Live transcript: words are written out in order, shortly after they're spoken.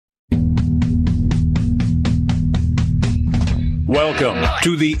Welcome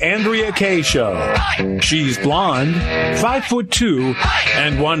to the Andrea Kaye Show. She's blonde, 5'2",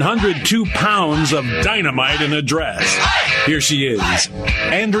 and 102 pounds of dynamite in a dress. Here she is,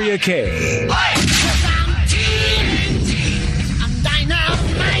 Andrea Kaye.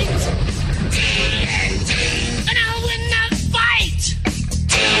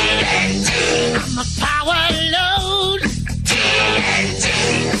 I'm a power load.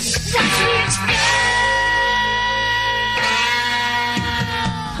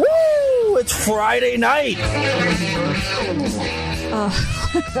 Woo! It's Friday night.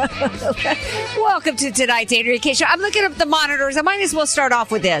 Welcome to tonight's Andrea Kaye Show. I'm looking up the monitors. I might as well start off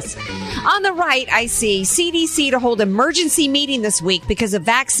with this. On the right, I see CDC to hold emergency meeting this week because of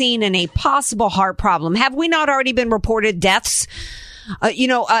vaccine and a possible heart problem. Have we not already been reported deaths?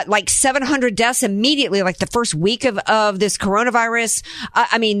 Like 700 deaths immediately, like the first week of this coronavirus.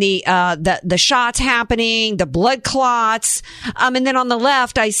 The shots happening, the blood clots. And then on the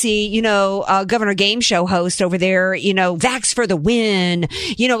left, I see, Governor Game Show host over there, vax for the win,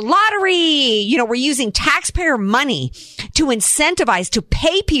 lottery, we're using taxpayer money to incentivize, to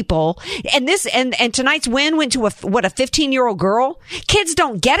pay people. And and tonight's win went to a 15-year-old girl. Kids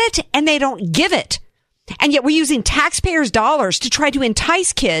don't get it and they don't give it. And yet we're using taxpayers' dollars to try to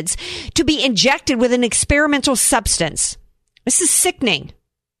entice kids to be injected with an experimental substance. This is sickening.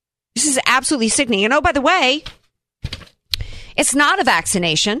 This is absolutely sickening. And oh, by the way, it's not a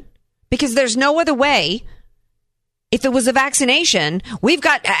vaccination because there's no other way. If it was a vaccination, we've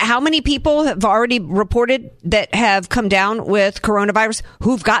got how many people have already reported that have come down with coronavirus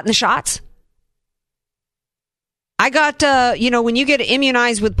who've gotten the shots? I got, when you get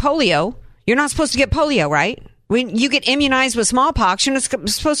immunized with polio, you're not supposed to get polio, right? When you get immunized with smallpox, you're not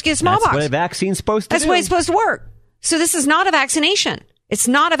supposed to get smallpox. That's what a vaccine's supposed to do. That's the way it's supposed to work. So this is not a vaccination. It's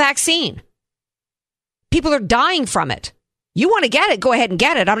not a vaccine. People are dying from it. You want to get it, go ahead and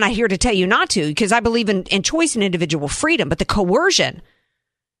get it. I'm not here to tell you not to because I believe in choice and individual freedom. But the coercion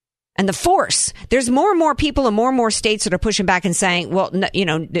and the force, there's more and more people in more and more states that are pushing back and saying, well,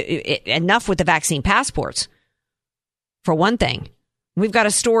 enough with the vaccine passports. For one thing, we've got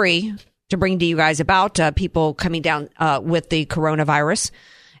a story to bring to you guys about people coming down with the coronavirus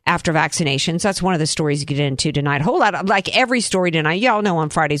after vaccinations. That's one of the stories you get into tonight. A whole lot of, like every story tonight. Y'all know on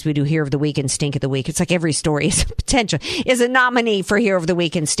Fridays we do Hero of the Week and Stink of the Week. It's like every story is a nominee for Hero of the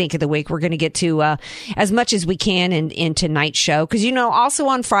Week and Stink of the Week. We're going to get to as much as we can in tonight's show. Because, also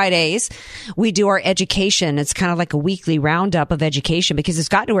on Fridays, we do our education. It's kind of like a weekly roundup of education because it's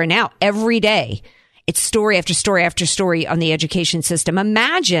gotten to where now every day it's story after story after story on the education system.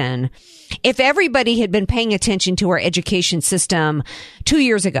 Imagine if everybody had been paying attention to our education system 2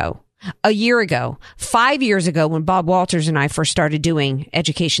 years ago, a year ago, 5 years ago when Bob Walters and I first started doing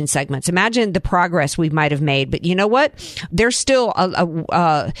education segments. Imagine the progress we might have made. But you know what? There's still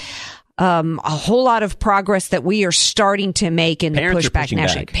a whole lot of progress that we are starting to make in the pushback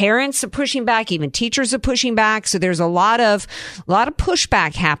nationally. Parents are pushing back, even teachers are pushing back. So there's a lot of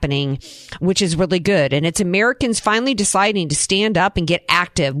pushback happening, which is really good. And it's Americans finally deciding to stand up and get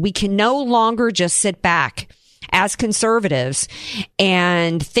active. We can no longer just sit back as conservatives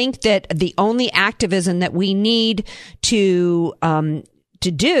and think that the only activism that we need to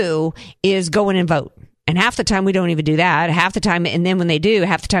do is go in and vote. And half the time we don't even do that. Half the time, and then when they do,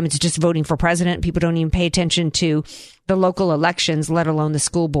 half the time it's just voting for president. People don't even pay attention to the local elections, let alone the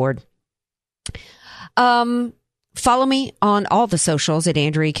school board. Follow me on all the socials at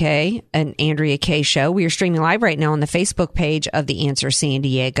Andrea Kaye and Andrea Kaye Show. We are streaming live right now on the Facebook page of The Answer San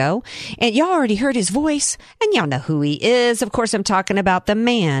Diego. And y'all already heard his voice, and y'all know who he is. Of course, I'm talking about the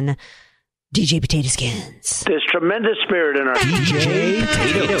man, DJ Potato Skins. There's tremendous spirit in our DJ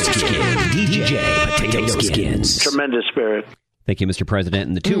Potato Skins. DJ Potato Skins. Tremendous spirit. Thank you, Mr. President.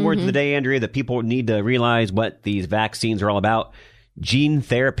 And the two words of the day, Andrea, that people need to realize what these vaccines are all about: gene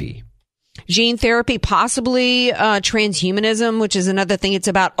therapy. Gene therapy, possibly transhumanism, which is another thing. It's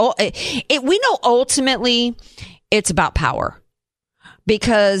about, we know ultimately it's about power.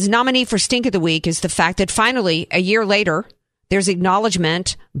 Because nominee for Stink of the Week is the fact that finally, a year later, there's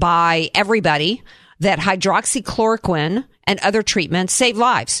acknowledgement by everybody that hydroxychloroquine and other treatments save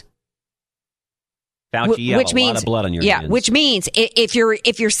lives. Fauci, you have a lot of blood on your hands. Which means if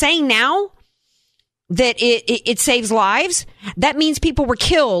you're saying now that it saves lives, that means people were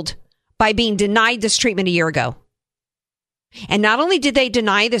killed by being denied this treatment a year ago. And not only did they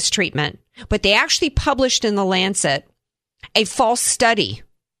deny this treatment, but they actually published in The Lancet a false study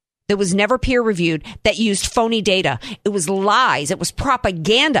that was never peer-reviewed that used phony data. It was lies. It was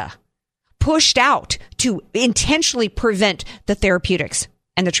propaganda pushed out to intentionally prevent the therapeutics.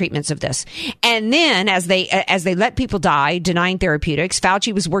 and the treatments of this. And then as they let people die, denying therapeutics,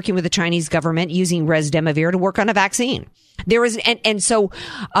 Fauci was working with the Chinese government using Resdemivir to work on a vaccine. There was, so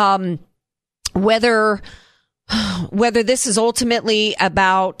whether this is ultimately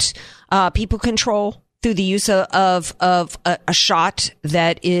about people control through the use of a shot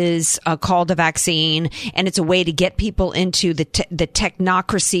that is called a vaccine, and it's a way to get people into the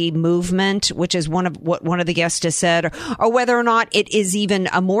technocracy movement, which is one of what one of the guests has said, or whether or not it is even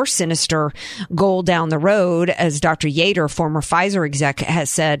a more sinister goal down the road, as Dr. Yater, former Pfizer exec,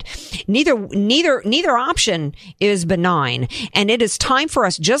 has said. Neither option is benign, and it is time for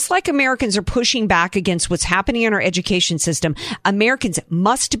us, just like Americans are pushing back against what's happening in our education system, Americans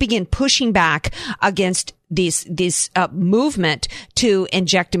must begin pushing back against this movement to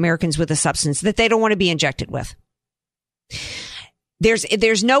inject Americans with a substance that they don't want to be injected with.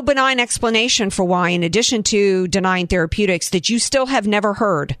 There's no benign explanation for why, in addition to denying therapeutics, that you still have never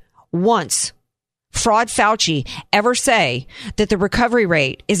heard once Fraud Fauci ever say that the recovery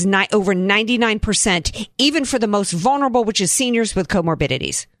rate is over 99%, even for the most vulnerable, which is seniors with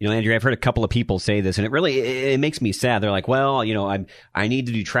comorbidities. You know, Andrea, I've heard a couple of people say this, and it makes me sad. They're like, well, you know, I need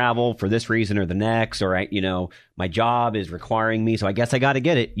to do travel for this reason or the next, or my job is requiring me, so I guess I got to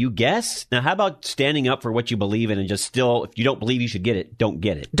get it. You guess? Now, how about standing up for what you believe in and just still, if you don't believe you should get it, don't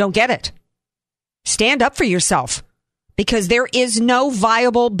get it. Don't get it. Stand up for yourself. Because there is no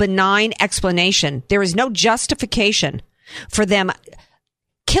viable, benign explanation. There is no justification for them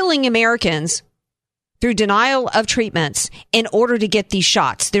killing Americans through denial of treatments in order to get these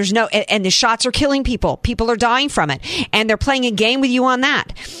shots. And the shots are killing people. People are dying from it. And they're playing a game with you on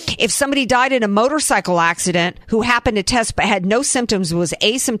that. If somebody died in a motorcycle accident who happened to test but had no symptoms, was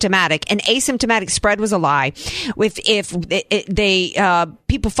asymptomatic, and asymptomatic spread was a lie.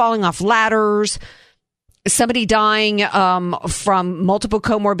 People falling off ladders, somebody dying from multiple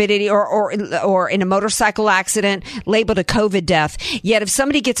comorbidity or in a motorcycle accident labeled a COVID death. Yet if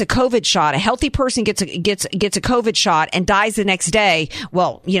somebody gets a COVID shot, a healthy person gets a COVID shot and dies the next day,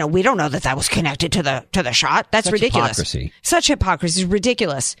 well, we don't know that was connected to the shot. That's Such ridiculous. Hypocrisy. Such hypocrisy is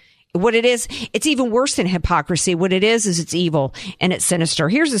ridiculous. What it is, it's even worse than hypocrisy. What it is it's evil and it's sinister.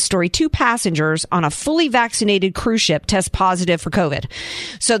 Here's a story. 2 passengers on a fully vaccinated cruise ship test positive for COVID.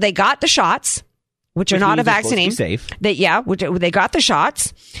 So they got the shots, which are not a vaccine. Safe. They got the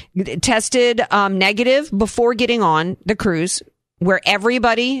shots, tested negative before getting on the cruise, where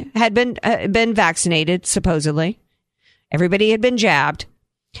everybody had been vaccinated, supposedly. Everybody had been jabbed.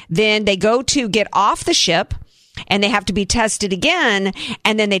 Then they go to get off the ship, and they have to be tested again,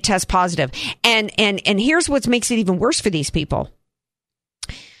 and then they test positive. And here's what makes it even worse for these people.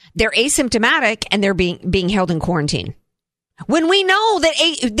 They're asymptomatic, and they're being held in quarantine. When we know that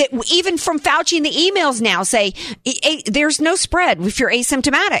even from Fauci and the emails now say there's no spread if you're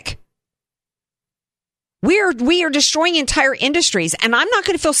asymptomatic. We are destroying entire industries, and I'm not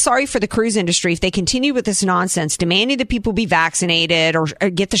going to feel sorry for the cruise industry if they continue with this nonsense, demanding that people be vaccinated or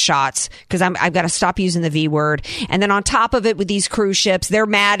get the shots, because I've got to stop using the V word. And then on top of it, with these cruise ships, they're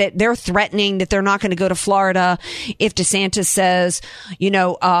threatening that they're not going to go to Florida if DeSantis says,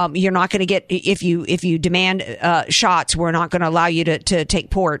 you're not going to get, if you demand shots, we're not going to allow you to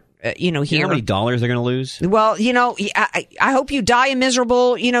take port. Here. You know how many dollars they're going to lose? Well, I hope you die a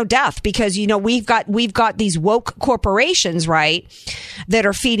miserable, death, because, we've got these woke corporations, right, that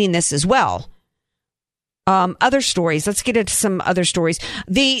are feeding this as well. Other stories. Let's get into some other stories.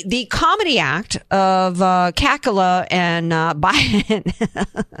 The comedy act of Kakala and Biden,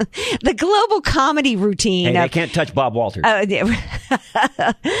 the global comedy routine. Hey, they can't touch Bob Walters.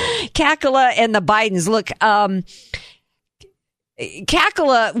 Kakala and the Bidens. Look,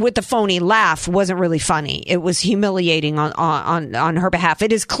 Kakala with the phony laugh wasn't really funny. It was humiliating on her behalf.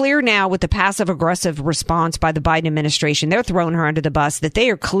 It is clear now with the passive aggressive response by the Biden administration, they're throwing her under the bus, that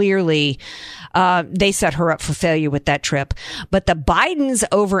they are clearly, they set her up for failure with that trip. But the Bidens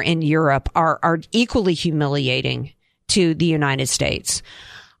over in Europe are equally humiliating to the United States.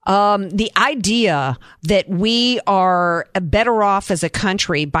 The idea that we are better off as a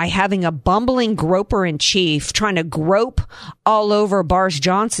country by having a bumbling groper in chief trying to grope all over Boris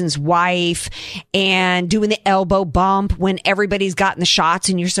Johnson's wife and doing the elbow bump when everybody's gotten the shots,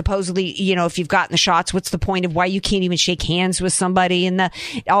 and you're supposedly, if you've gotten the shots, what's the point of why you can't even shake hands with somebody, and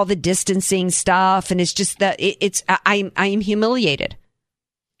all the distancing stuff. And it's just that I am humiliated.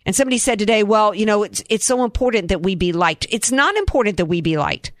 And somebody said today, well, it's so important that we be liked. It's not important that we be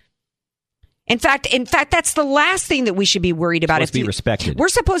liked. In fact, that's the last thing that we should be worried about. Be respected. We're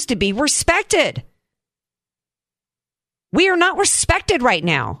supposed to be respected. We are not respected right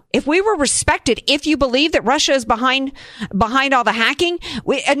now. If we were respected, if you believe that Russia is behind all the hacking,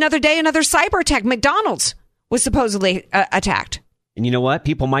 another day, another cyber attack. McDonald's was supposedly attacked. And you know what?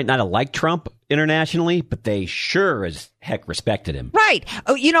 People might not have liked Trump internationally, but they sure as heck respected him. Right.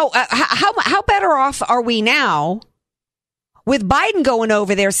 How better off are we now with Biden going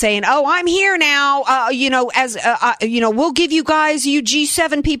over there saying, "Oh, I'm here now. We'll give you guys, you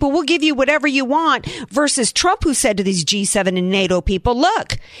G7 people, we'll give you whatever you want," versus Trump, who said to these G7 and NATO people,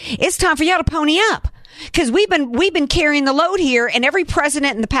 "Look, it's time for y'all to pony up." Because we've been carrying the load here, and every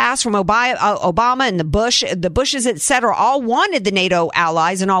president in the past, from Obama and the Bushes, et cetera, all wanted the NATO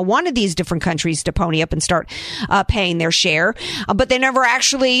allies and all wanted these different countries to pony up and start paying their share, but they never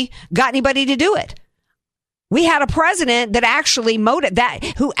actually got anybody to do it. We had a president that actually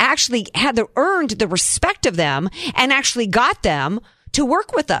who actually had earned the respect of them and actually got them to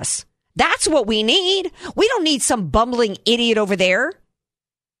work with us. That's what we need. We don't need some bumbling idiot over there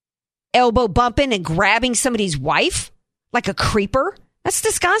elbow bumping and grabbing somebody's wife like a creeper. That's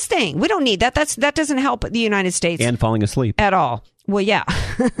disgusting. We don't need that. That doesn't help the United States. And falling asleep. At all. Well, yeah.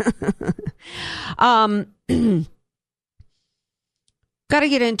 Got to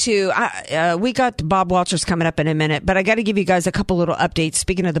get into, we got Bob Walters coming up in a minute, but I got to give you guys a couple little updates.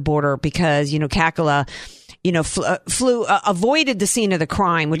 Speaking of the border, because, Kakula, avoided the scene of the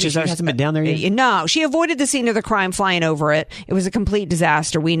crime, which she hasn't been down there yet? No, she avoided the scene of the crime flying over it. It was a complete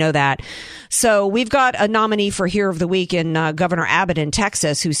disaster. We know that. So we've got a nominee for Hero of the Week in Governor Abbott in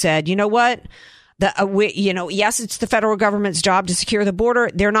Texas, who said, you know what? Yes, it's the federal government's job to secure the border.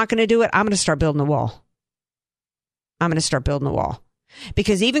 They're not going to do it. I'm going to start building the wall.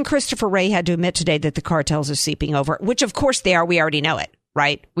 Because even Christopher Wray had to admit today that the cartels are seeping over, which of course they are. We already know it,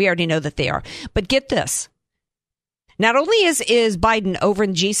 right? We already know that they are. But get this. Not only is Biden over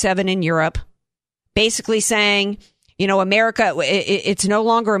in G7 in Europe basically saying, America, it's no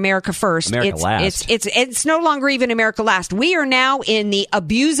longer America first. America last. It's no longer even America last. We are now in the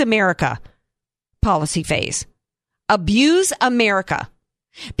abuse America policy phase. Abuse America.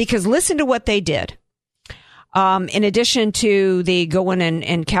 Because listen to what they did. In addition to the going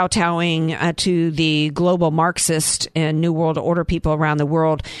and kowtowing to the global Marxist and New World Order people around the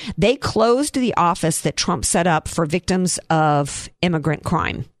world, they closed the office that Trump set up for victims of immigrant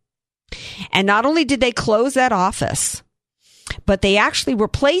crime. And not only did they close that office, but they actually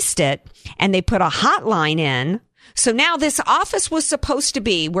replaced it and they put a hotline in. So now this office was supposed to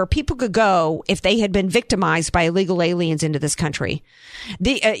be where people could go if they had been victimized by illegal aliens into this country.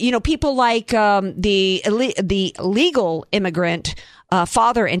 People like the legal immigrant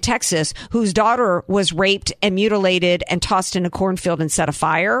father in Texas whose daughter was raped and mutilated and tossed in a cornfield and set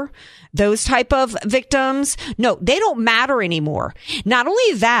afire. Those type of victims, no, they don't matter anymore. Not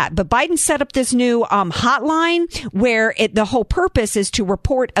only that, but Biden set up this new hotline where the whole purpose is to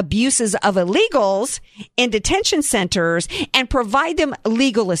report abuses of illegals in detention centers and provide them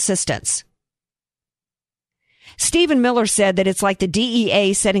legal assistance. Stephen Miller said that it's like the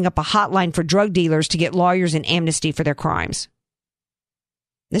DEA setting up a hotline for drug dealers to get lawyers and amnesty for their crimes.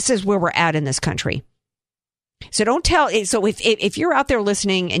 This is where we're at in this country. So don't tell. So if you're out there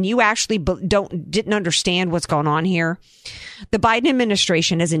listening and you actually didn't understand what's going on here, the Biden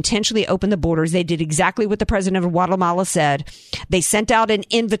administration has intentionally opened the borders. They did exactly what the president of Guatemala said. They sent out an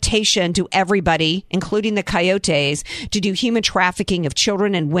invitation to everybody, including the coyotes, to do human trafficking of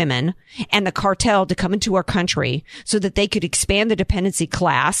children and women and the cartel to come into our country so that they could expand the dependency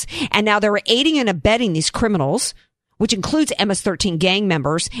class. And now they're aiding and abetting these criminals, which includes MS-13 gang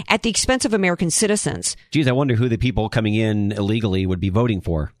members, at the expense of American citizens. Geez, I wonder who the people coming in illegally would be voting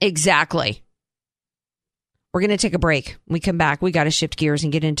for. Exactly. We're going to take a break. When we come back, we got to shift gears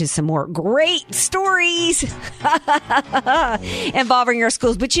and get into some more great stories involving our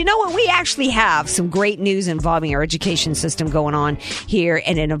schools. But you know what? We actually have some great news involving our education system going on here,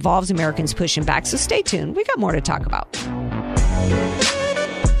 and it involves Americans pushing back. So stay tuned. We got more to talk about.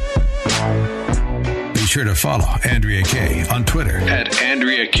 Be sure to follow Andrea Kaye on Twitter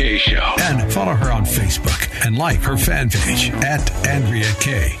 @AndreaKayeShow. And follow her on Facebook and like her fan page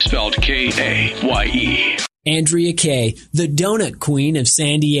 @AndreaKaye. Spelled Kaye. Andrea Kaye, the donut queen of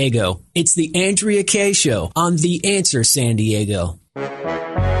San Diego. It's the Andrea Kaye Show on The Answer San Diego.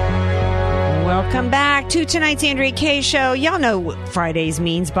 Welcome back to tonight's Andrea Kaye Show. Y'all know what Fridays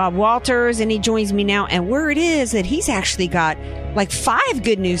means. Bob Walters, and he joins me now. And word is that he's actually got like 5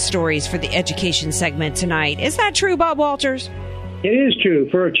 good news stories for the education segment tonight. Is that true, Bob Walters? It is true,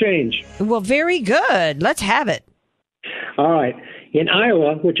 for a change. Well, very good. Let's have it. All right. In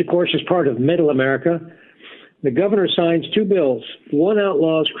Iowa, which of course is part of Middle America, the governor signs 2 bills. One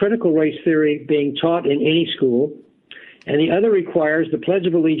outlaws critical race theory being taught in any school, and the other requires the Pledge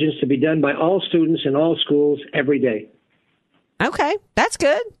of Allegiance to be done by all students in all schools every day. Okay, that's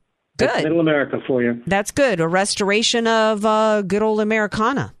good. That's Middle America for you. That's good. A restoration of good old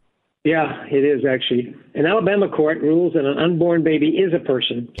Americana. Yeah, it is actually. An Alabama court rules that an unborn baby is a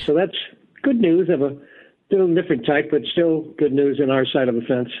person. So that's good news of a little different type, but still good news in our side of the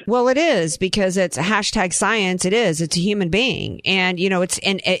fence. Well, it is, because it's hashtag science. It is. It's a human being. And, you know, it's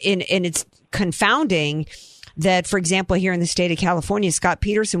and it's confounding that, for example, here in the state of California, Scott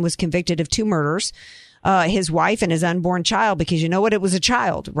Peterson was convicted of 2 murders. His wife and his unborn child, because you know what? It was a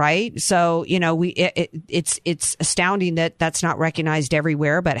child, right? So, you know, it's astounding that that's not recognized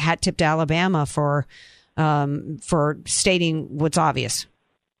everywhere, but hat tip to Alabama for stating what's obvious.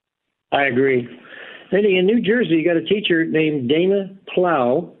 I agree. Then in New Jersey, you got a teacher named Dana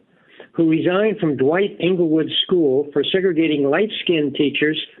Plow who resigned from Dwight Englewood School for segregating light-skinned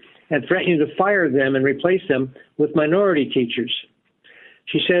teachers and threatening to fire them and replace them with minority teachers.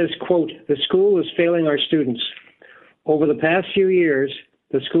 She says, quote, "The school is failing our students. Over the past few years,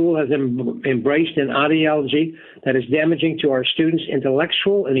 the school has embraced an ideology that is damaging to our students'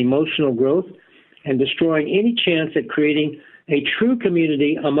 intellectual and emotional growth and destroying any chance at creating a true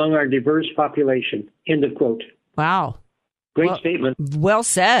community among our diverse population." End of quote. Wow. Great statement. Well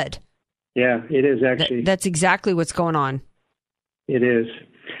said. Yeah, it is actually. That's exactly what's going on. It is.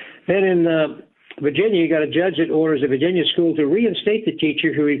 Then in Virginia, you got a judge that orders a Virginia school to reinstate the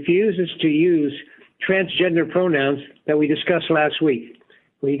teacher who refuses to use transgender pronouns that we discussed last week.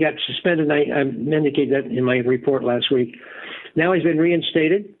 Well, he got suspended. I indicated that in my report last week. Now he's been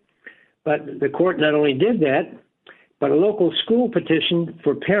reinstated, but the court not only did that, but a local school petition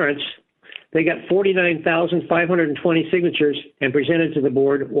for parents, they got 49,520 signatures and presented to the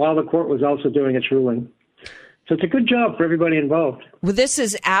board while the court was also doing its ruling. So it's a good job for everybody involved. Well, this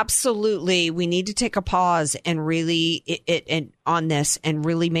is absolutely, we need to take a pause and really on this and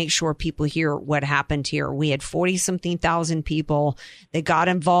really make sure people hear what happened here. We had 40-something thousand people that got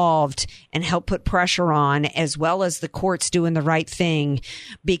involved and helped put pressure on, as well as the courts doing the right thing,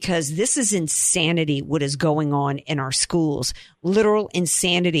 because this is insanity what is going on in our schools. Literal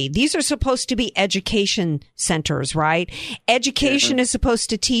insanity. These are supposed to be education centers, right? Education is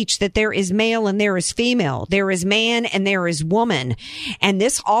supposed to teach that there is male and there is female. There is man and there is woman. And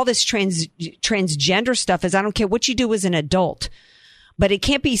all this transgender stuff is, I don't care what you do as an adult, but it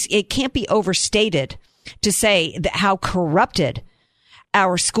can't be overstated to say that how corrupted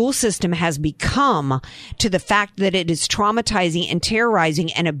our school system has become, to the fact that it is traumatizing and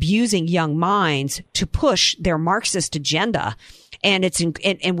terrorizing and abusing young minds to push their Marxist agenda. And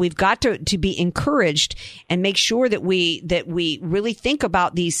and we've got to be encouraged and make sure that we really think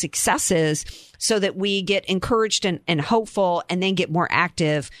about these successes so that we get encouraged and hopeful, and then get more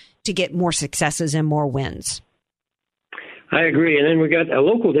active to get more successes and more wins. I agree. And then we got a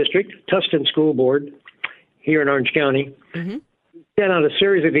local district, Tustin School Board, here in Orange County, sent out a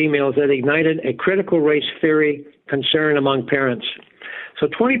series of emails that ignited a critical race theory concern among parents. So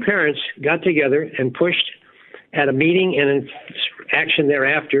 20 parents got together and pushed at a meeting and in action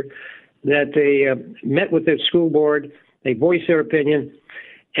thereafter that they met with the school board, they voiced their opinion,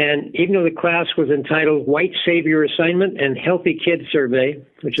 and even though the class was entitled White Savior Assignment and Healthy Kid Survey,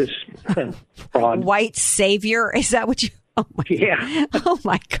 which is fraud. White Savior? Is that what you... Oh my yeah. Oh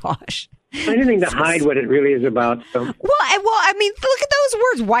my gosh. Anything to hide what it really is about. So. Well, I mean, look at those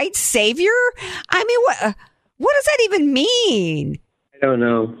words, white savior. I mean, what does that even mean? I don't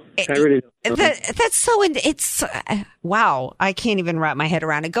know. I really don't know. That's so. It's wow. I can't even wrap my head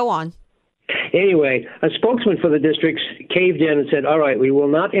around it. Go on. Anyway, a spokesman for the districts caved in and said, "All right, we will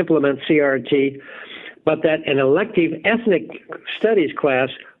not implement CRT, but that an elective ethnic studies class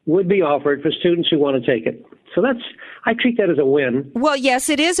would be offered for students who want to take it." So I treat that as a win. Well, yes,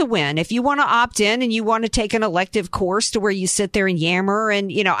 it is a win. If you want to opt in and you want to take an elective course to where you sit there and yammer, and,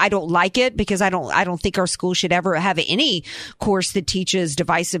 you know, I don't like it because I don't think our school should ever have any course that teaches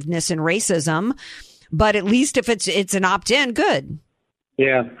divisiveness and racism. But at least if it's an opt-in, good.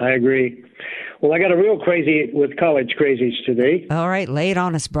 Yeah, I agree. Well, I got a real crazy with college crazies today. All right, lay it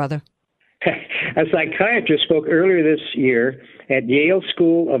on us, brother. A psychiatrist spoke earlier this year at Yale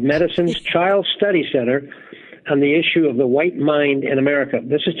School of Medicine's Child Study Center on the issue of the white mind in America.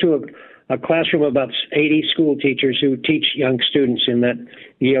 This is to a classroom of about 80 school teachers who teach young students in that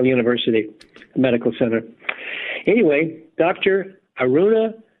Yale University Medical Center. Anyway, Dr.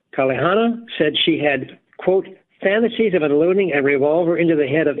 Aruna Kalihana said she had, quote, fantasies of unloading a revolver into the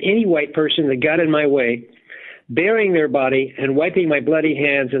head of any white person that got in my way, burying their body and wiping my bloody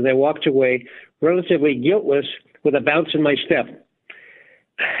hands as I walked away, relatively guiltless, with a bounce in my step.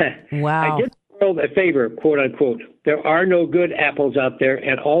 Wow. I did world a favor, quote unquote. There are no good apples out there,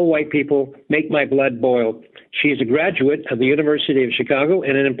 and all white people make my blood boil. She is a graduate of the University of Chicago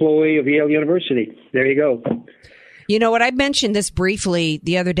and an employee of Yale University. There you go. You know what? I mentioned this briefly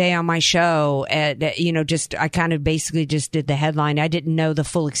the other day on my show. I kind of basically just did the headline. I didn't know the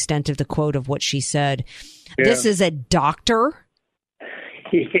full extent of the quote of what she said. Yeah. This is a doctor.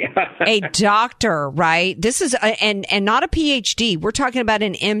 Yeah. A doctor, right? This is and not a PhD. We're talking about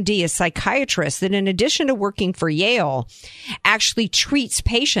an MD, a psychiatrist that in addition to working for Yale actually treats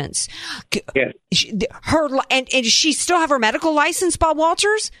patients. Yes. And she still have her medical license, Bob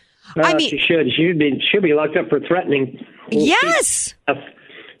Walters? I mean, she should. She'll be locked up for threatening. Yes.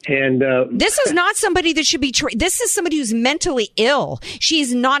 And this is not somebody that should be this is somebody who's mentally ill.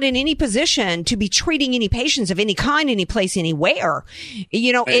 She's not in any position to be treating any patients of any kind, any place, anywhere.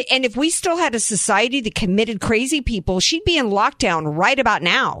 You know, right. And if we still had a society that committed crazy people, she'd be in lockdown right about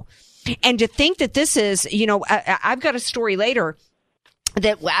now. And to think that this is, I've got a story later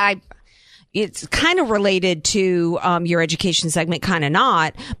that it's kind of related to your education segment, kind of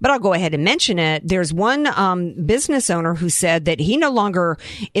not, but I'll go ahead and mention it. There's one business owner who said that he no longer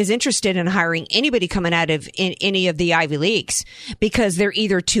is interested in hiring anybody coming out of any of the Ivy Leagues because they're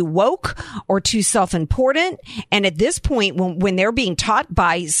either too woke or too self-important. And at this point, when they're being taught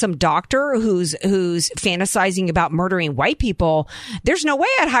by some doctor who's fantasizing about murdering white people, there's no way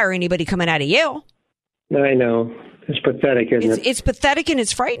I'd hire anybody coming out of Yale. I know. It's pathetic, isn't it? It's pathetic and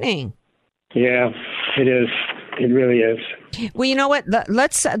it's frightening. Yeah, it is. It really is. Well, you know what?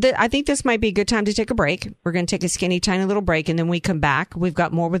 I think this might be a good time to take a break. We're going to take a skinny, tiny little break, and then we come back. We've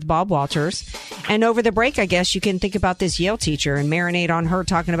got more with Bob Walters. And over the break, I guess you can think about this Yale teacher and marinate on her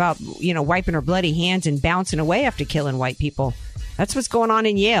talking about, wiping her bloody hands and bouncing away after killing white people. That's what's going on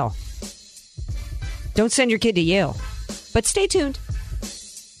in Yale. Don't send your kid to Yale. But stay tuned.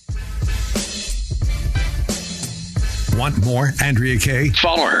 Want more Andrea Kaye?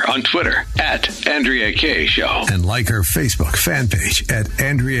 Follow her on Twitter at Andrea Kaye Show. And like her Facebook fan page at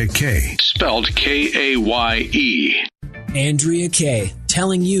Andrea Kaye. Spelled Kaye. Andrea Kaye,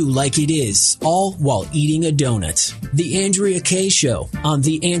 telling you like it is, all while eating a donut. The Andrea Kaye Show on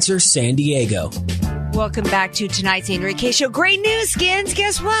The Answer San Diego. Welcome back to tonight's Andrea Kaye Show. Great news, Skins.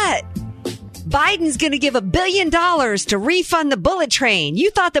 Guess what? Biden's going to give $1 billion to refund the bullet train. You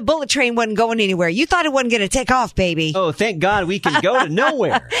thought the bullet train wasn't going anywhere. You thought it wasn't going to take off, baby. Oh, thank God we can go to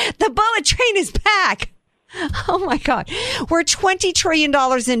nowhere. The bullet train is back. Oh, my God. We're $20 trillion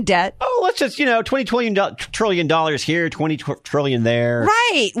in debt. Oh, let's just, $20 trillion here, $20 trillion there.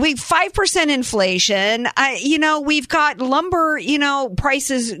 Right. We've 5% inflation. We've got lumber,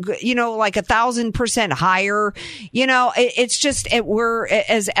 prices, like 1,000% higher. It's just, we're,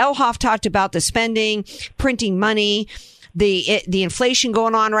 as Elhoff talked about, the spending, printing money, the inflation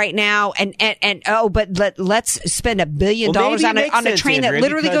going on right now, but let's spend $1 billion on a train that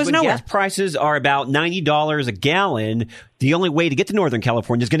literally goes nowhere. Gas prices are about $90 a gallon. The only way to get to Northern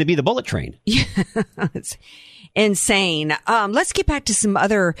California is going to be the bullet train. Yeah, it's insane. Let's get back to some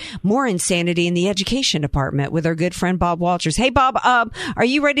more insanity in the education department with our good friend Bob Walters. Hey, Bob, are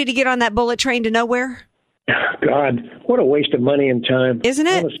you ready to get on that bullet train to nowhere? God, what a waste of money and time, isn't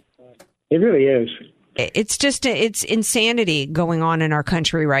it? It really is. It's insanity going on in our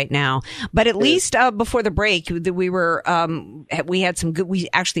country right now. But at least before the break, we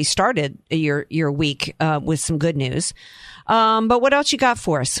actually started your week with some good news. But what else you got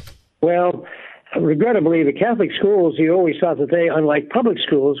for us? Well, regrettably, the Catholic schools, you always thought that they, unlike public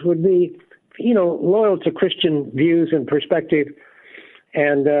schools, would be, loyal to Christian views and perspective.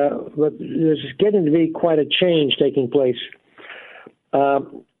 And but there's getting to be quite a change taking place.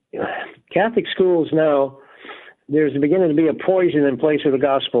 Catholic schools now, there's beginning to be a poison in place of the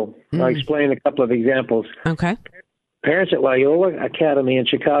gospel. I'll explain a couple of examples. Okay. Parents at Loyola Academy in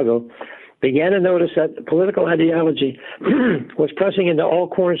Chicago began to notice that political ideology was pressing into all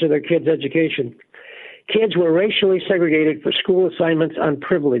corners of their kids' education. Kids were racially segregated for school assignments on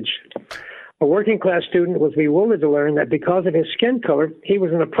privilege. A working-class student was bewildered to learn that because of his skin color, he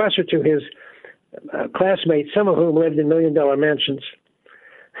was an oppressor to his classmates, some of whom lived in million-dollar mansions.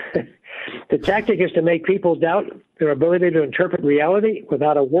 The tactic is to make people doubt their ability to interpret reality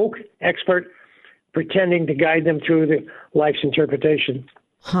without a woke expert pretending to guide them through the life's interpretation.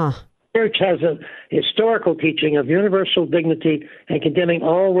 Huh. The church has a historical teaching of universal dignity and condemning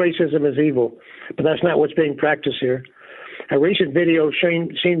all racism as evil, but that's not what's being practiced here. A recent video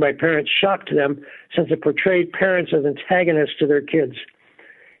seen by parents shocked them since it portrayed parents as antagonists to their kids.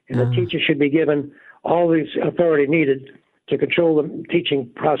 And the teacher should be given all the authority needed to control the teaching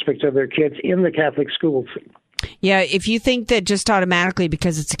prospects of their kids in the Catholic schools. Yeah, if you think that just automatically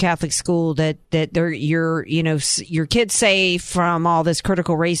because it's a Catholic school that your kid's safe from all this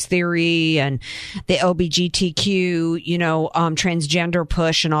critical race theory and the LGBTQ, transgender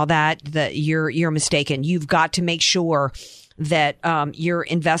push and all that you're mistaken. You've got to make sure that you're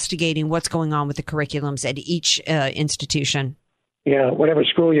investigating what's going on with the curriculums at each institution. Yeah, whatever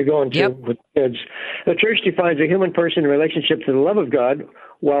school you're going to with kids. The church defines a human person in relationship to the love of God,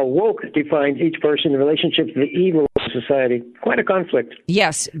 while woke defines each person in relationship to the evil of society. Quite a conflict.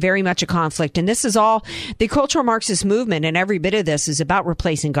 Yes, very much a conflict. And this is all the cultural Marxist movement, and every bit of this is about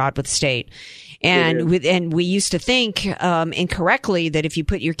replacing God with state. And we used to think incorrectly that if you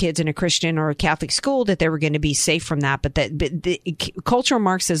put your kids in a Christian or a Catholic school that they were going to be safe from that. But the cultural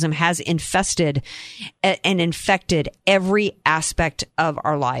Marxism has infested and infected every aspect of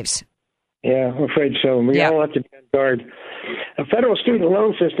our lives. Yeah, I'm afraid so. We all have to be on guard. A federal student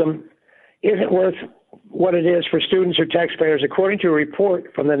loan system isn't worth what it is for students or taxpayers, according to a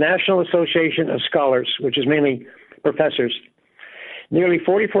report from the National Association of Scholars, which is mainly professors. Nearly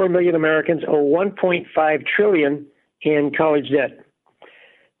 44 million Americans owe $1.5 trillion in college debt.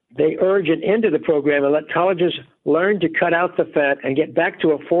 They urge an end to the program and let colleges learn to cut out the fat and get back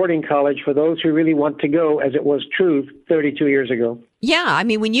to affording college for those who really want to go, as it was true 32 years ago. Yeah, I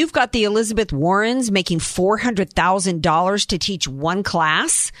mean, when you've got the Elizabeth Warrens making $400,000 to teach one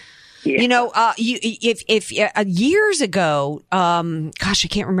class, if years ago, gosh, I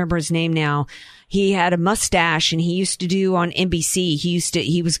can't remember his name now. He had a mustache and he used to do on NBC.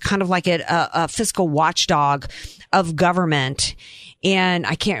 He was kind of like a fiscal watchdog of government. And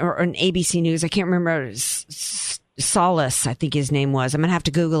on ABC News, I can't remember, Solace, I think his name was. I'm going to have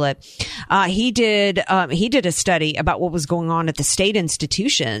to Google it. He did a study about what was going on at the state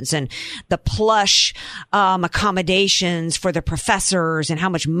institutions and the plush, accommodations for the professors and how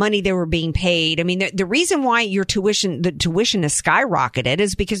much money they were being paid. I mean, the reason why the tuition has skyrocketed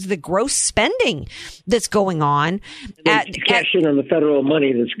is because of the gross spending that's going on. They cash in on the federal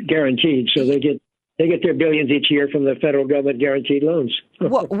money that's guaranteed, so they get their billions each year from the federal government guaranteed loans.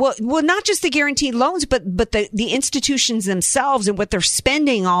 well, not just the guaranteed loans, but the institutions themselves and what they're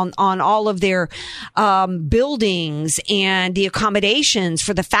spending on all of their buildings and the accommodations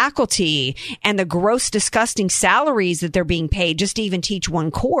for the faculty and the gross, disgusting salaries that they're being paid just to even teach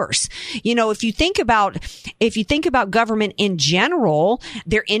one course. If you think about government in general,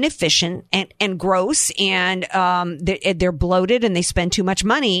 they're inefficient and gross, and they're bloated and they spend too much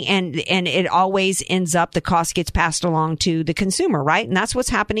money, and it always ends up the cost gets passed along to the consumer, right? And that's what's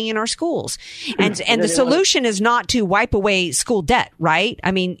happening in our schools. And the solution is not to wipe away school debt, right?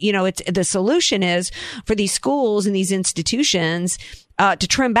 I mean, the solution is for these schools and these institutions to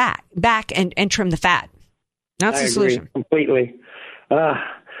trim back and trim the fat. That's the solution. Completely.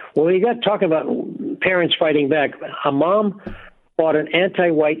 Well, you got to talk about parents fighting back. A mom bought an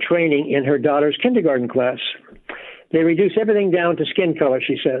anti-white training in her daughter's kindergarten class. They reduce everything down to skin color,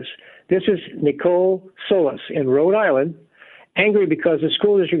 she says. This is Nicole Solis in Rhode Island, angry because the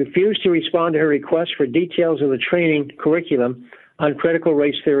school district refused to respond to her request for details of the training curriculum on critical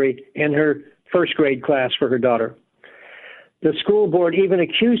race theory in her first grade class for her daughter. The school board even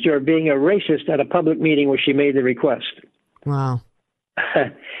accused her of being a racist at a public meeting where she made the request. Wow.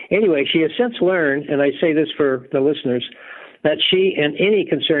 Anyway, she has since learned, and I say this for the listeners, that she and any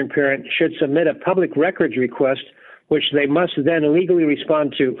concerned parent should submit a public records request, which they must then legally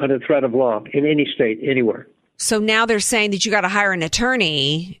respond to under threat of law in any state, anywhere. So now they're saying that you got to hire an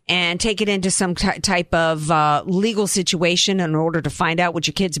attorney and take it into some type of legal situation in order to find out what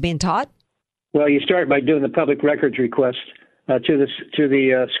your kid's being taught? Well, you start by doing the public records request to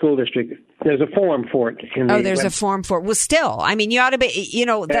the school district. There's a form for it. There's a form for it. Well, still, I mean, you ought to be, you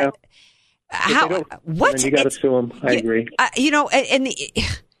know, that. What? You got to sue them. I agree.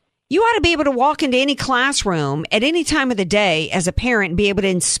 You ought to be able to walk into any classroom at any time of the day as a parent and be able to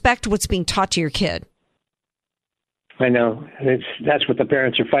inspect what's being taught to your kid. I know. That's what the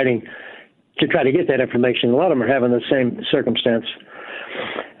parents are fighting to try to get that information. A lot of them are having the same circumstance.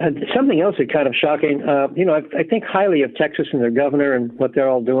 Something else that's kind of shocking, I think highly of Texas and their governor and what they're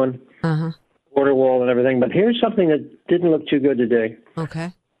all doing, border wall and everything. But here's something that didn't look too good today.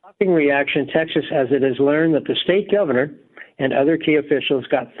 Okay. Shocking reaction, Texas, as it has learned that the state governor and other key officials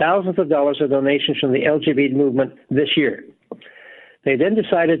got thousands of dollars of donations from the LGBT movement this year. They then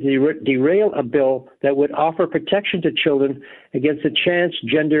decided to derail a bill that would offer protection to children against the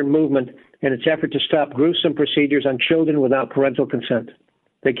transgender movement in its effort to stop gruesome procedures on children without parental consent.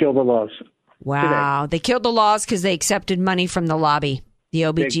 They killed the laws. Wow. They killed the laws because they accepted money from the lobby, the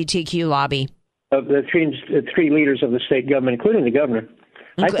LGBTQ lobby. Of the three leaders of the state government, including the governor.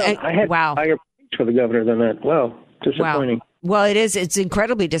 I had higher praise for the governor than that. Wow, disappointing. Wow. Well, it is. It's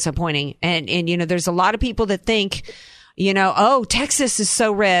incredibly disappointing. And, there's a lot of people that think, oh, Texas is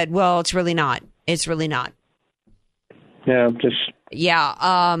so red. Well, it's really not. It's really not. Yeah, just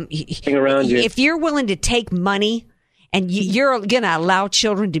hang around you. If you're willing to take money and you're going to allow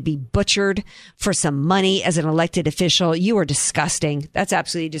children to be butchered for some money as an elected official, you are disgusting. That's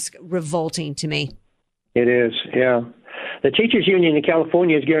absolutely just revolting to me. It is, yeah. The teachers union in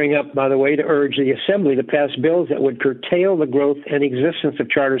California is gearing up, by the way, to urge the assembly to pass bills that would curtail the growth and existence of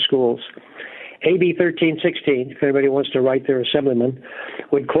charter schools. AB 1316, if anybody wants to write their assemblyman,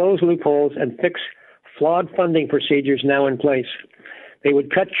 would close loopholes and fix flawed funding procedures now in place. They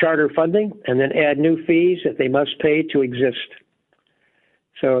would cut charter funding and then add new fees that they must pay to exist.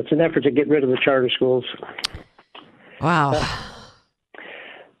 So it's an effort to get rid of the charter schools. Wow.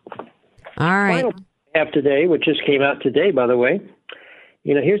 All right. Final have today, which just came out today, by the way.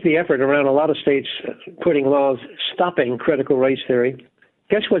 Here's the effort around a lot of states putting laws stopping critical race theory.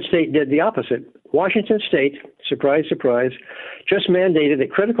 Guess what state did the opposite? Washington State, surprise, surprise, just mandated that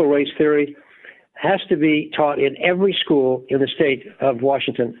critical race theory has to be taught in every school in the state of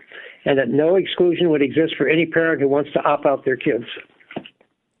Washington, and that no exclusion would exist for any parent who wants to opt out their kids.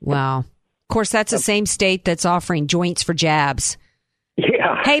 Wow. Of course, that's the same state that's offering joints for jabs.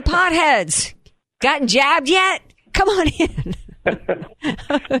 Yeah. Hey, potheads, gotten jabbed yet? Come on in.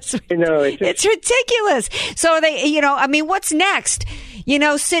 It's ridiculous. So they, what's next?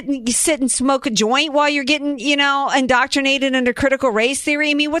 Sit and smoke a joint while you're getting, indoctrinated under critical race theory.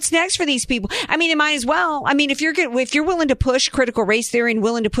 I mean, what's next for these people? I mean, it might as well. I mean, if you're willing to push critical race theory and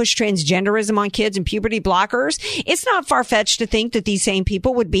willing to push transgenderism on kids and puberty blockers, it's not far-fetched to think that these same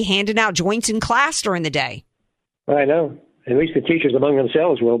people would be handing out joints in class during the day. I know. At least the teachers among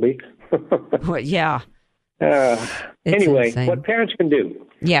themselves will be. Well, yeah. Anyway, insane. What parents can do.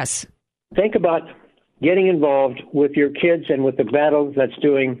 Yes. Think about getting involved with your kids and with the battle that's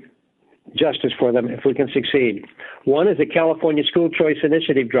doing justice for them if we can succeed. One is the California School Choice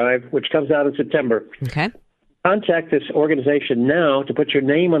Initiative Drive, which comes out in September. Okay. Contact this organization now to put your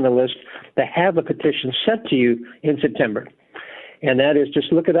name on the list to have a petition sent to you in September. And that is,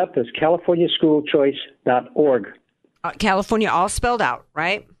 just look it up as CaliforniaSchoolChoice.org. California all spelled out,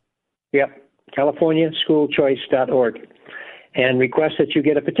 right? Yep. CaliforniaSchoolChoice.org. And request that you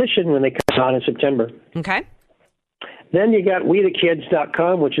get a petition when they come out in September. Okay. Then you got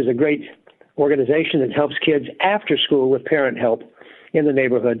WeTheKids.com, which is a great organization that helps kids after school with parent help in the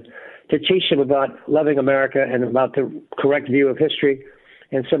neighborhood to teach them about loving America and about the correct view of history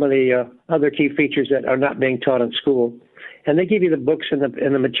and some of the other key features that are not being taught in school. And they give you the books and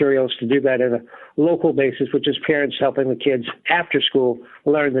the materials to do that on a local basis, which is parents helping the kids after school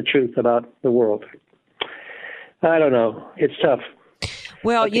learn the truth about the world. I don't know. It's tough.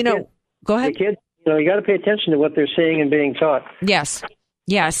 Well, go ahead. The kids, you got to pay attention to what they're seeing and being taught. Yes.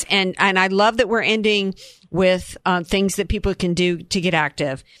 Yes. And I love that we're ending with things that people can do to get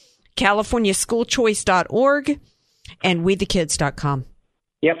active. CaliforniaSchoolChoice.org and WeTheKids.com.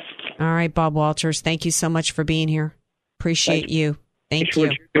 Yep. All right, Bob Walters. Thank you so much for being here. Appreciate you. Thank you.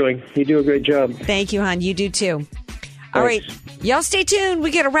 What you're doing. You do a great job. Thank you, hon. You do too. All right. Y'all stay tuned.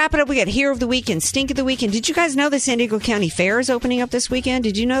 We got to wrap it up. We got Hero of the Week and Stink of the Week. And did you guys know the San Diego County Fair is opening up this weekend?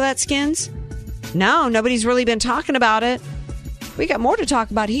 Did you know that, Skins? No, nobody's really been talking about it. We got more to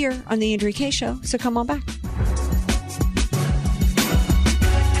talk about here on the Andrea Kaye Show. So come on back.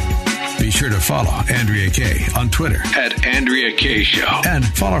 Be sure to follow Andrea Kaye on Twitter @AndreaKayeShow. and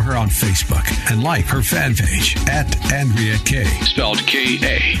follow her on Facebook and like her fan page @AndreaKaye. Spelled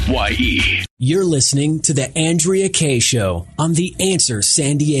Kaye. You're listening to The Andrea Kaye Show on The Answer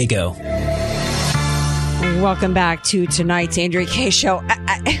San Diego. Welcome back to tonight's Andrea Kaye Show.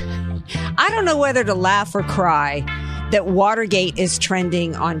 I don't know whether to laugh or cry that Watergate is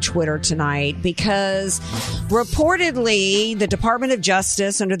trending on Twitter tonight because reportedly the Department of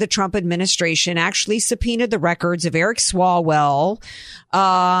Justice under the Trump administration actually subpoenaed the records of Eric Swalwell,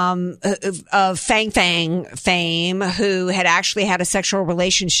 of Fang Fang fame, who had actually had a sexual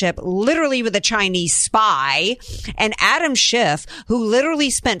relationship literally with a Chinese spy, and Adam Schiff, who literally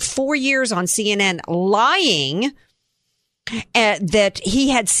spent 4 years on CNN lying that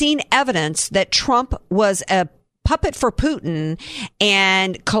he had seen evidence that Trump was a puppet for Putin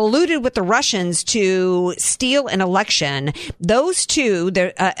and colluded with the Russians to steal an election. Those two,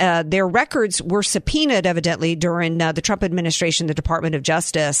 their records were subpoenaed evidently during the Trump administration, the Department of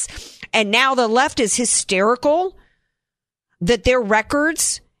Justice. And now the left is hysterical that their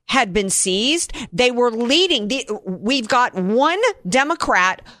records had been seized. They were leading. We've got one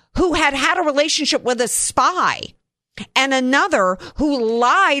Democrat who had a relationship with a spy. and another who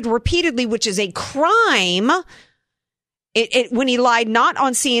lied repeatedly, which is a crime. When he lied not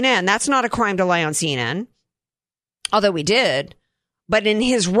on CNN, that's not a crime to lie on CNN, although he did. But in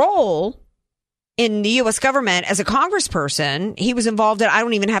his role in the U.S. government as a congressperson, he was involved in, I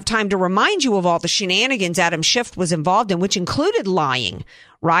don't even have time to remind you of all the shenanigans Adam Schiff was involved in, which included lying,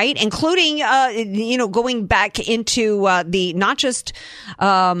 right? Including, going back into not just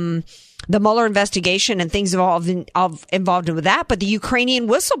the Mueller investigation and things involved with that, but the Ukrainian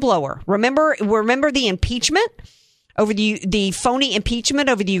whistleblower. Remember the impeachment over the phony impeachment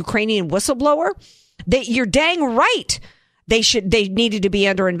over the Ukrainian whistleblower? You're dang right. They needed to be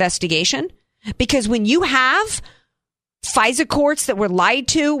under investigation, because when you have FISA courts that were lied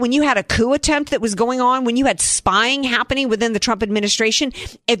to, when you had a coup attempt that was going on, when you had spying happening within the Trump administration,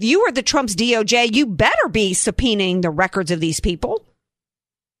 if you were the Trump's DOJ, you better be subpoenaing the records of these people.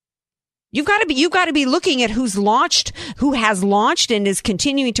 You've got to be looking at who has launched and is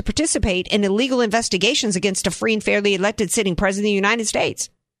continuing to participate in illegal investigations against a free and fairly elected sitting president of the United States.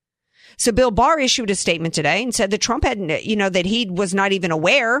 So Bill Barr issued a statement today and said that Trump had, that he was not even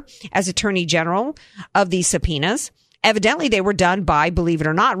aware as Attorney General of these subpoenas. Evidently, they were done by, believe it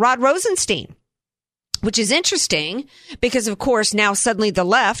or not, Rod Rosenstein, which is interesting because, of course, now suddenly the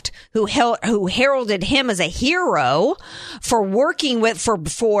left, who heralded him as a hero for working with,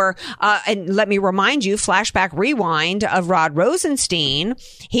 and let me remind you, flashback rewind of Rod Rosenstein.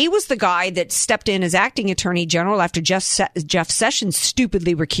 He was the guy that stepped in as acting attorney general after Jeff Sessions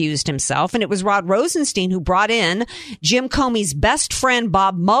stupidly recused himself. And it was Rod Rosenstein who brought in Jim Comey's best friend,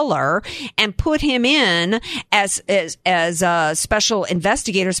 Bob Mueller, and put him in as a special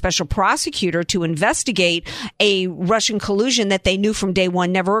investigator, special prosecutor to investigate a Russian collusion that they knew from day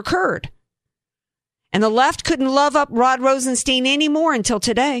one never occurred. And the left couldn't love up Rod Rosenstein anymore until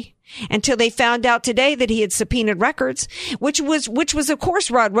today, until they found out today that he had subpoenaed records, which was, of course,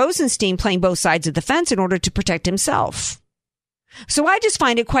 Rod Rosenstein playing both sides of the fence in order to protect himself. So I just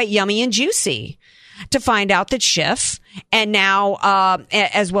find it quite yummy and juicy to find out that Schiff and now,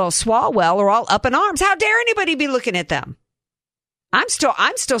 as well as Swalwell, are all up in arms. How dare anybody be looking at them? I'm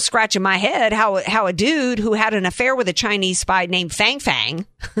still scratching my head how a dude who had an affair with a Chinese spy named Fang Fang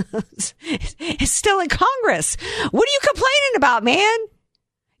is still in Congress. What are you complaining about, man?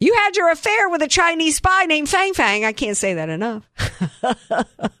 You had your affair with a Chinese spy named Fang Fang. I can't say that enough.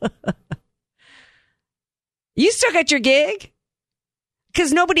 You still got your gig?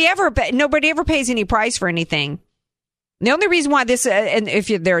 Because nobody ever pays any price for anything. The only reason why this, and if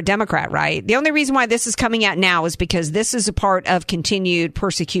they're a Democrat, right? The only reason why this is coming out now is because this is a part of continued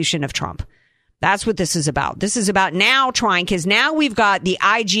persecution of Trump. That's what this is about. This is about now because now we've got the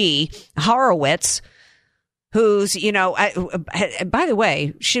IG Horowitz, who's, by the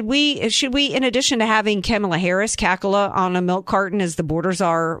way, should we, in addition to having Kamala Harris cackle on a milk carton as the borders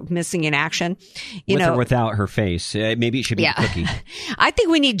are missing in action, with or without her face, maybe it should be a cookie. I think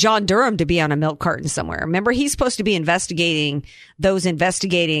we need John Durham to be on a milk carton somewhere. Remember, he's supposed to be investigating,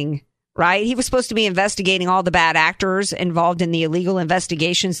 right? He was supposed to be investigating all the bad actors involved in the illegal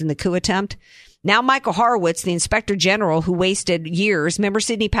investigations in the coup attempt. Now, Michael Horowitz, the inspector general who wasted years, remember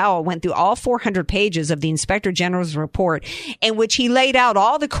Sidney Powell went through all 400 pages of the inspector general's report in which he laid out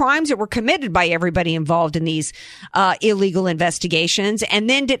all the crimes that were committed by everybody involved in these illegal investigations, and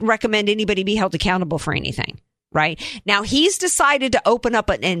then didn't recommend anybody be held accountable for anything, right? Now, he's decided to open up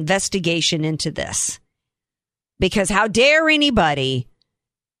an investigation into this because how dare anybody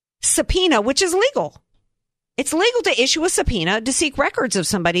subpoena, which is legal. It's legal to issue a subpoena to seek records of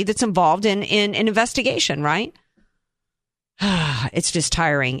somebody that's involved in an investigation, right? It's just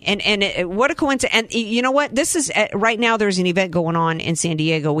tiring. And what a coincidence. And you know what? This is right now there's an event going on in San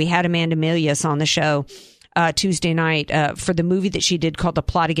Diego. We had Amanda Milius on the show Tuesday night for the movie that she did called The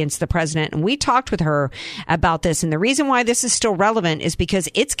Plot Against the President. And we talked with her about this. And the reason why this is still relevant is because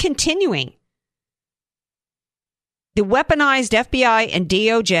it's continuing. The weaponized FBI and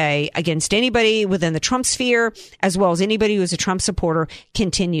DOJ against anybody within the Trump sphere, as well as anybody who is a Trump supporter,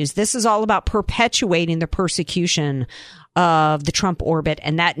 continues. This is all about perpetuating the persecution of the Trump orbit.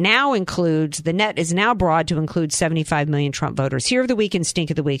 And that now includes, the net is now broad to include 75 million Trump voters. Hero of the week and stink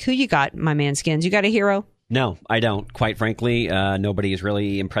of the week. Who you got, my man Skins? You got a hero? No, I don't. Quite frankly, nobody has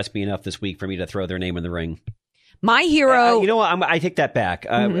really impressed me enough this week for me to throw their name in the ring. My hero. You know what? I take that back.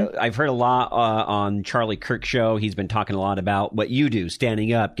 I've heard a lot on Charlie Kirk's show. He's been talking a lot about what you do,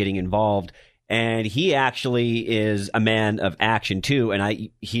 standing up, getting involved. And he actually is a man of action, too. And I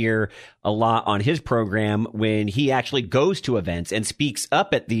hear a lot on his program when he actually goes to events and speaks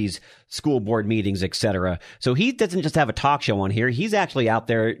up at these school board meetings, etc. So he doesn't just have a talk show on here. He's actually out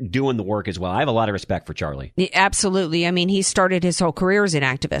there doing the work as well. I have a lot of respect for Charlie. Yeah, absolutely. I mean, he started his whole career as an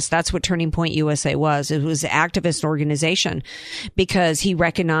activist. That's what Turning Point USA was. It was an activist organization because he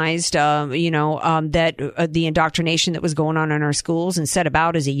recognized, that the indoctrination that was going on in our schools, and set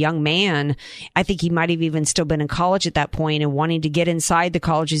about as a young man. I think he might have even still been in college at that point and wanting to get inside the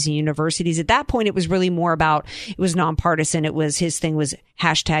colleges and universities. At that point, it was really more about, it was nonpartisan. It was, his thing was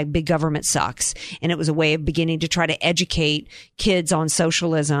hashtag big government sucks. And it was a way of beginning to try to educate kids on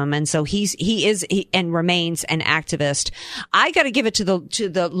socialism. And so he is and remains an activist. I got to give it to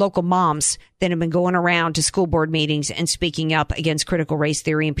the local moms that have been going around to school board meetings and speaking up against critical race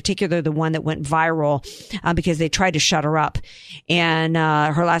theory, in particular the one that went viral because they tried to shut her up. And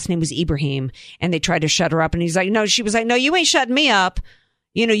her last name was Ibrahim, and they tried to shut her up. And she was like, no, you ain't shutting me up.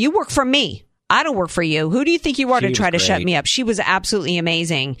 You work for me. I don't work for you. Who do you think you are to try to shut me up? She was absolutely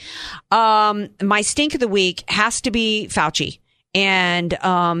amazing. My stink of the week has to be Fauci. And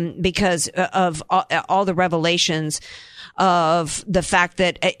because of all the revelations of the fact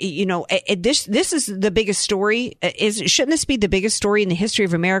that, this is the biggest story. Shouldn't this be the biggest story in the history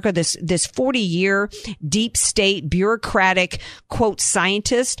of America? This 40-year deep state bureaucratic, quote,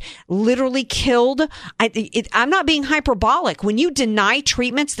 scientist literally killed. I'm not being hyperbolic. When you deny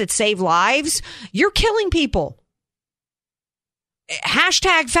treatments that save lives, you're killing people.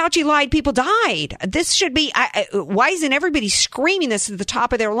 Hashtag Fauci lied, people died. This should be, why isn't everybody screaming this at the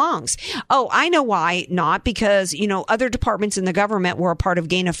top of their lungs? Oh, I know why not, because, other departments in the government were a part of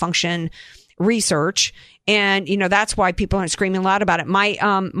gain of function research. And, that's why people aren't screaming loud about it.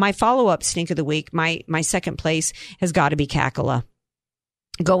 My follow-up stink of the week, my second place has got to be Kakula.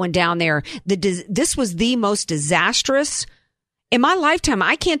 Going down there. This was the most disastrous in my lifetime.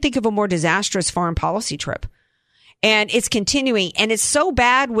 I can't think of a more disastrous foreign policy trip. And it's continuing, and it's so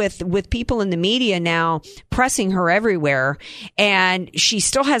bad with people in the media now pressing her everywhere. And she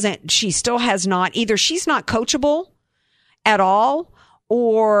still has not, either she's not coachable at all,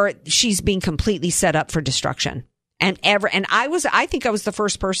 or she's being completely set up for destruction. And I think I was the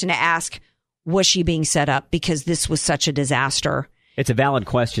first person to ask, was she being set up? Because this was such a disaster. It's a valid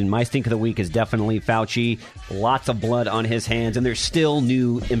question. My stink of the week is definitely Fauci. Lots of blood on his hands, and there's still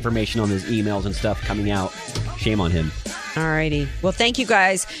new information on his emails and stuff coming out. Shame on him. All righty. Well, thank you,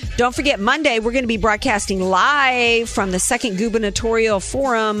 guys. Don't forget, Monday, we're going to be broadcasting live from the Second Gubernatorial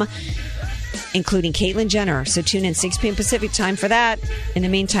Forum, including Caitlyn Jenner. So tune in 6 p.m. Pacific time for that. In the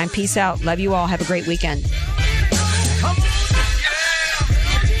meantime, peace out. Love you all. Have a great weekend. Come on.